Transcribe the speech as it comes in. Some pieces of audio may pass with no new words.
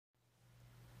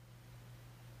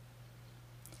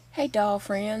Hey doll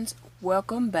friends,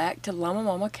 welcome back to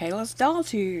LlamaMamaKayla's Doll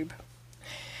Tube.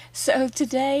 So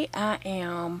today I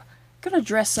am going to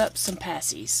dress up some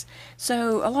pacis.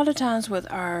 So a lot of times with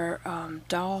our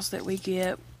dolls that we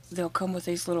get, they'll come with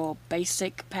these little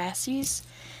basic pacis.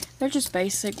 They're just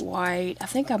basic white. I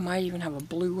think I might even have a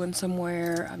blue one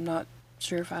somewhere. I'm not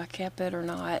sure if I kept it or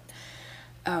not.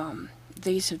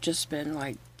 These have just been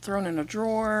like thrown in a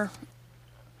drawer.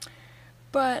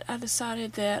 But I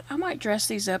decided that I might dress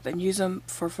these up and use them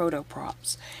for photo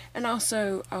props. And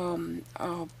also,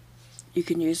 you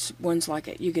can use ones like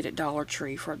it you get at Dollar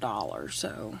Tree for $1.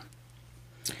 So,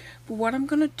 but what I'm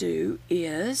going to do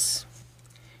is,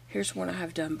 here's one I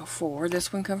have done before.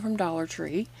 This one come from Dollar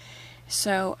Tree.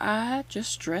 So I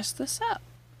just dressed this up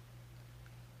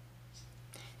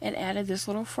and added this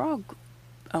little frog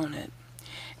on it.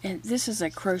 And this is a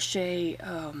crochet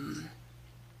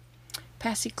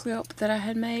paci clip that I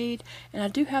had made, and I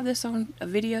do have this on a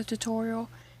video tutorial,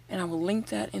 and I will link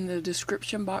that in the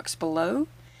description box below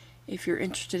if you're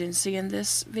interested in seeing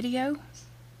this video.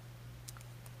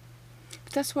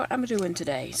 But that's what I'm doing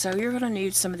today. So you're going to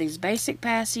need some of these basic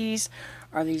pacis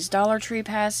or these Dollar Tree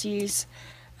pacis,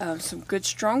 some good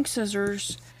strong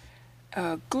scissors,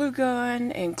 glue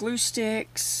gun and glue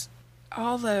sticks,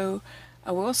 although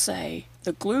I will say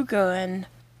the glue gun,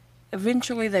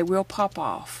 eventually they will pop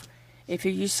off. If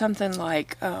you use something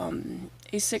like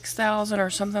E6000 or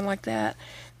something like that,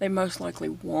 they most likely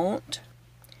won't.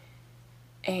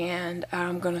 And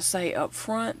I'm going to say up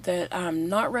front that I'm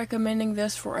not recommending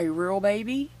this for a real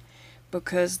baby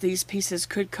because these pieces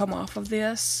could come off of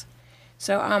this.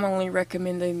 So I'm only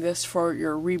recommending this for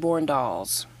your reborn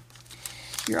dolls.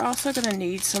 You're also going to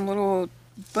need some little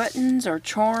buttons or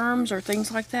charms or things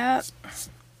like that.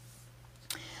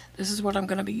 This is what I'm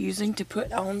going to be using to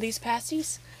put on these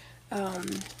pacis.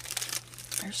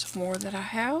 There's some more that I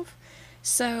have.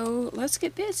 So let's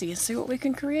get busy and see what we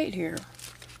can create here.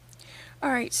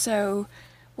 Alright, so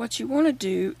what you want to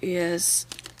do is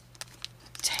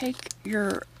take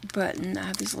your button. I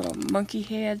have these little monkey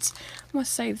heads. I'm going to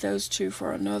save those two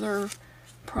for another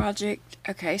project.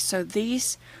 Okay, so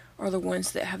these are the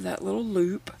ones that have that little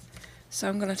loop. So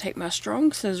I'm going to take my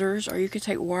strong scissors, or you could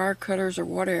take wire cutters or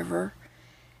whatever,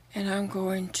 and I'm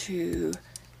going to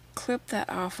clip that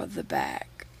off of the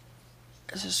back.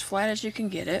 It's as flat as you can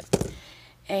get it,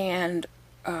 and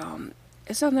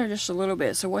it's on there just a little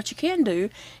bit. So what you can do,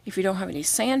 if you don't have any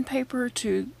sandpaper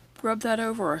to rub that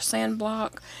over or a sand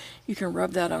block, you can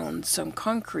rub that on some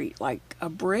concrete like a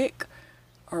brick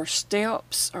or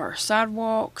steps or a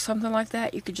sidewalk, something like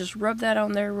that. You could just rub that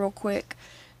on there real quick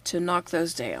to knock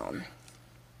those down.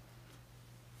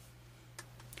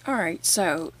 Alright,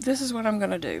 so this is what I'm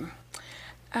going to do.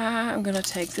 I'm going to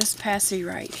take this paci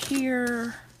right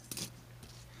here,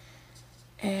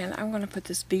 and I'm going to put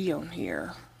this bee on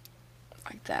here,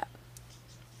 like that.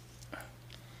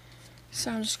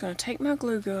 So I'm just going to take my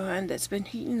glue gun that's been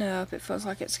heating up. It feels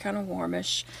like it's kind of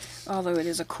warmish, although it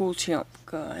is a cool temp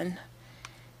gun.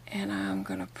 And I'm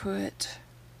going to put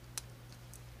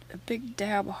a big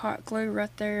dab of hot glue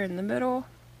right there in the middle.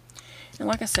 And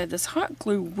like I said, this hot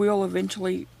glue will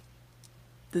eventually,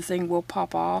 the thing will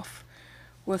pop off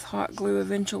with hot glue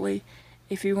eventually.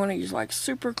 If you want to use like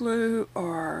super glue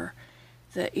or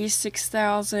the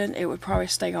E6000, it would probably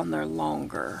stay on there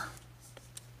longer.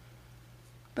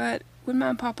 But when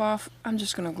mine pop off, I'm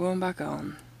just going to glue them back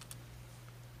on.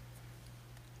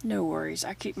 No worries,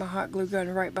 I keep my hot glue gun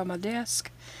right by my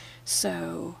desk,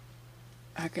 so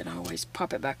I can always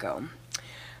pop it back on.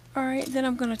 Alright, then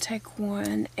I'm going to take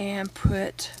one and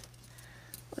put,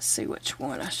 let's see which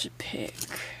one I should pick.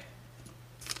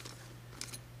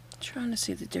 Trying to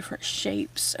see the different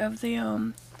shapes of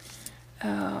them.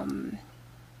 I'm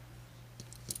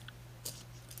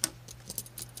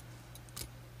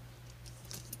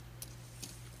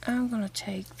going to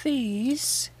take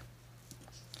these,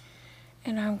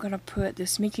 and I'm going to put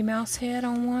this Mickey Mouse head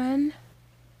on one.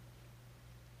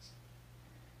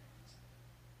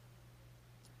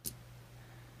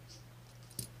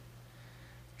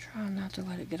 Trying not to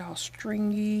let it get all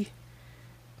stringy,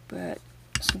 but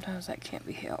sometimes that can't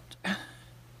be helped.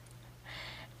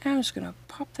 I'm just going to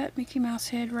pop that Mickey Mouse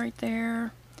head right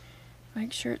there.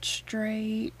 Make sure it's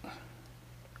straight.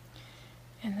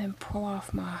 And then pull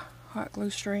off my hot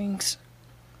glue strings.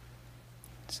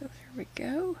 So there we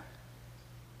go.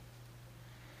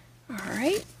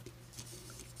 Alright.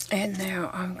 And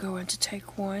now I'm going to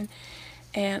take one,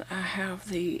 and I have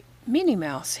the Minnie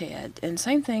Mouse head. And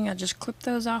same thing, I just clip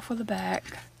those off of the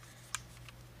back.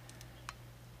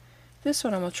 This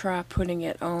one I'm going to try putting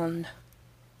it on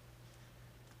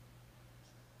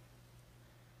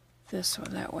this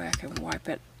one, that way I can wipe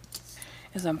it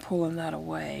as I'm pulling that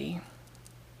away.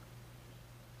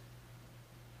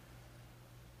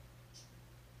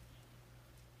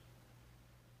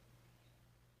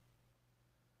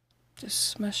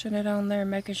 Just smushing it on there,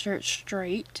 making sure it's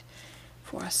straight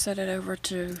before I set it over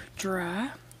to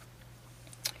dry.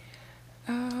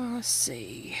 Let's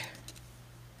see.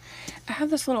 I have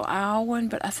this little owl one,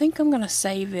 but I think I'm going to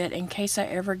save it in case I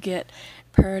ever get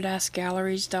Paradise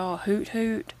Gallery's doll, Hoot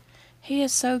Hoot. He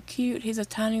is so cute. He's a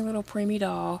tiny little preemie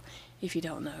doll, if you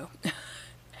don't know.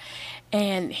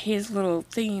 And his little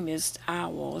theme is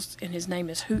owls, and his name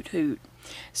is Hoot Hoot.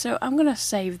 So I'm going to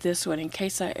save this one in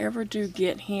case I ever do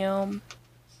get him.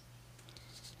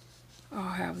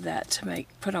 I'll have that to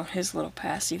put on his little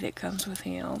paci that comes with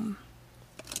him.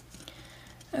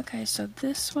 Okay, so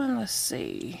this one, let's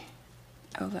see.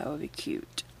 Oh, that would be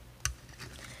cute.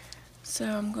 So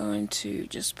I'm going to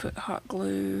just put hot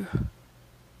glue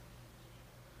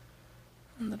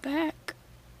on the back.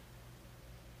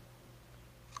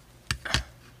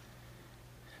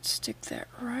 Stick that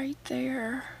right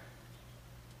there.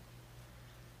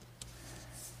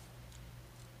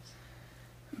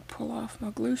 And pull off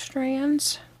my glue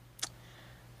strands.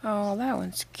 Oh, that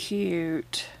one's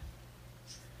cute.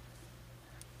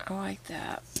 I like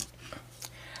that.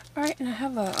 Alright, and I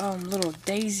have a little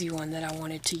daisy one that I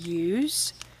wanted to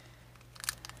use.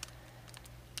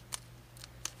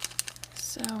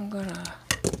 So I'm gonna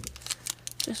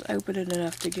just open it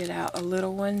enough to get out a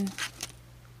little one.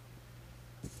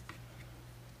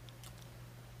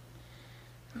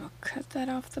 I'm gonna cut that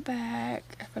off the back.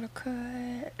 If it'll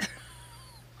cut.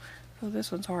 Oh,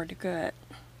 this one's hard to cut.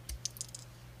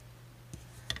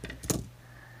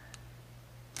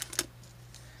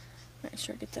 Make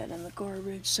sure I get that in the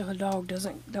garbage so a dog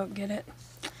don't get it.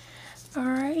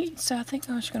 Alright, so I think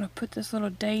I'm just gonna put this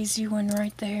little daisy one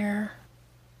right there.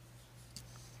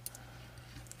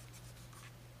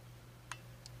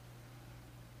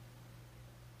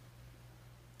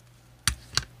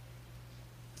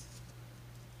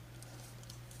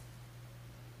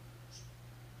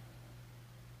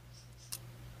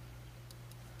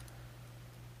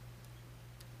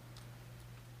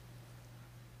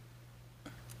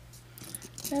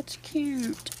 That's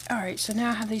cute. Alright, so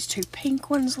now I have these two pink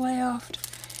ones left.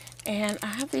 And I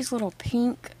have these little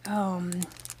pink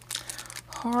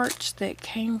hearts that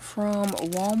came from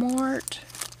Walmart.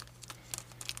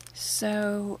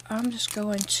 So I'm just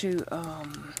going to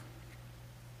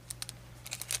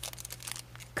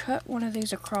cut one of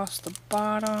these across the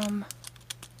bottom.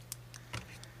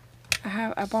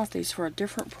 I bought these for a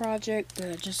different project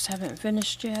that I just haven't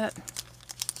finished yet.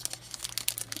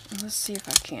 Let's see if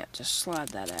I can't just slide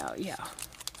that out. Yeah.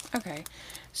 Okay.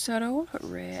 So I don't want to put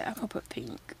red. I'm going to put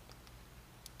pink.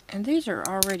 And these are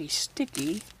already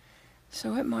sticky,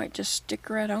 so it might just stick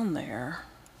right on there.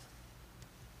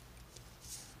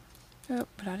 Oh,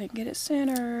 but I didn't get it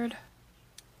centered.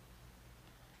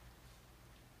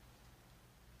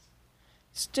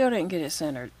 Still didn't get it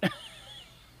centered. I'm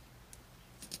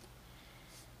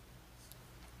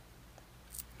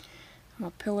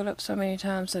going to peel it up so many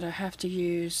times that I have to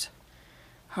use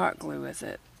hot glue with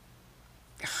it.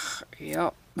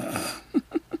 Yep.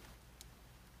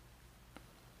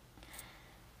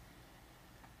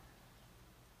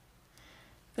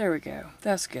 There we go.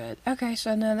 That's good. Okay,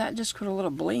 so now that just put a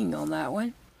little bling on that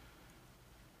one.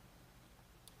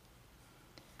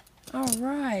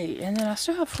 Alright, and then I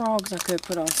still have frogs I could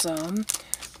put on some.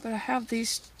 But I have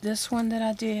this one that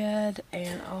I did,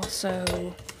 and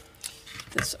also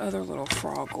this other little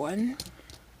frog one.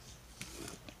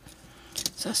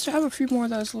 So I still have a few more of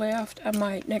those left. I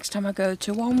might, next time I go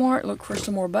to Walmart, look for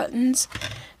some more buttons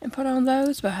and put on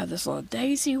those. But I have this little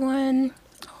daisy one,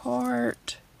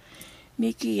 heart,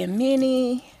 Mickey and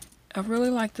Minnie. I really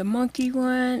like the monkey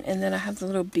one, and then I have the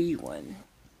little bee one.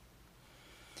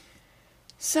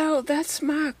 So that's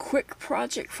my quick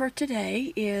project for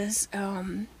today, is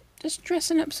just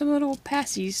dressing up some little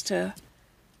pacis to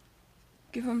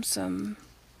give them some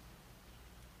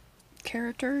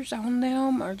characters on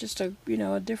them, or just a, you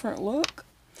know, a different look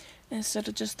instead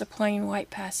of just the plain white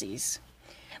pacis.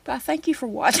 But I thank you for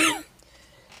watching.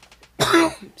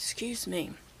 Excuse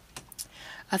me.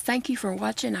 I thank you for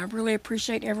watching. I really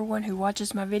appreciate everyone who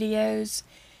watches my videos,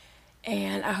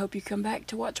 and I hope you come back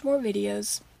to watch more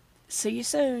videos. See you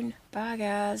soon. Bye,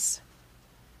 guys.